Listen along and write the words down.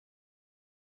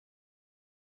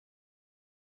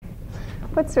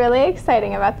What's really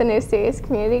exciting about the new Ceres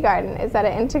Community Garden is that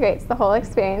it integrates the whole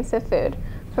experience of food,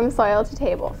 from soil to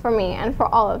table, for me and for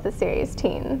all of the Ceres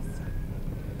teens.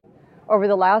 Over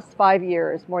the last 5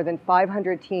 years, more than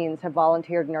 500 teens have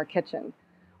volunteered in our kitchen.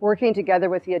 Working together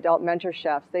with the adult mentor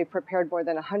chefs, they've prepared more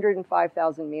than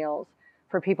 105,000 meals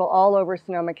for people all over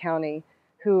Sonoma County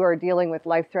who are dealing with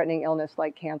life-threatening illness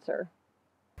like cancer.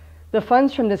 The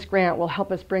funds from this grant will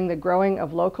help us bring the growing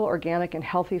of local, organic, and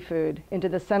healthy food into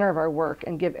the center of our work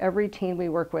and give every teen we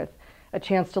work with a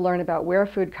chance to learn about where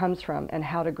food comes from and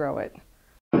how to grow it.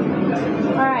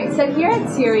 Alright, so here at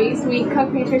Ceres, we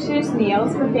cook nutritious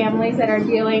meals for families that are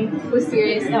dealing with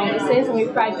serious illnesses, and we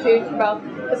provide food for both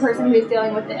the person who is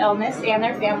dealing with the illness and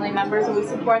their family members, and we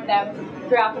support them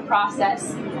throughout the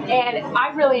process. And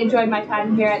I've really enjoyed my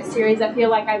time here at Ceres. I feel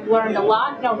like I've learned a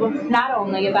lot, not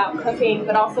only about cooking,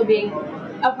 but also being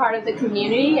a part of the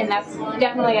community, and that's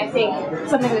definitely, I think,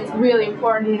 something that's really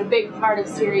important and a big part of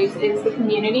Ceres is the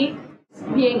community.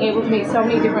 Being able to meet so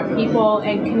many different people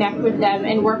and connect with them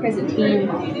and work as a team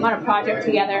on a project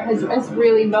together has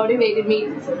really motivated me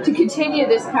to continue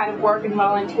this kind of work and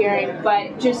volunteering,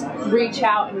 but just reach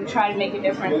out and try to make a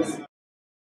difference.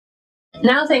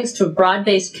 Now, thanks to a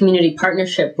broad-based community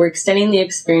partnership, we're extending the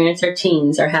experience our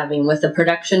teens are having with a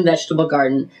production vegetable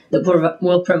garden that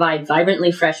will provide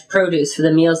vibrantly fresh produce for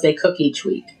the meals they cook each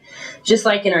week. Just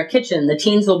like in our kitchen, the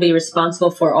teens will be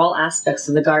responsible for all aspects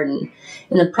of the garden.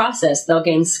 In the process, they'll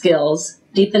gain skills,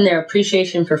 deepen their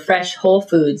appreciation for fresh, whole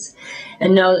foods,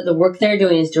 and know that the work they're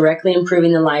doing is directly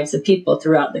improving the lives of people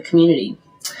throughout the community.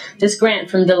 This grant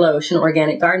from Deloche and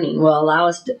Organic Gardening will allow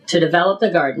us to develop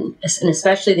the garden, and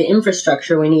especially the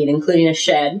infrastructure we need, including a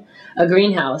shed, a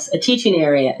greenhouse, a teaching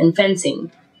area, and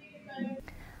fencing.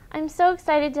 I'm so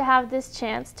excited to have this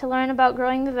chance to learn about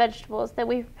growing the vegetables that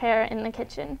we prepare in the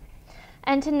kitchen,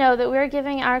 and to know that we're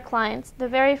giving our clients the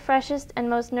very freshest and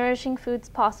most nourishing foods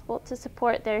possible to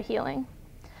support their healing.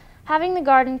 Having the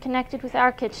garden connected with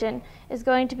our kitchen is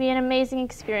going to be an amazing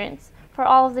experience for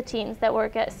all of the teens that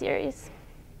work at Ceres.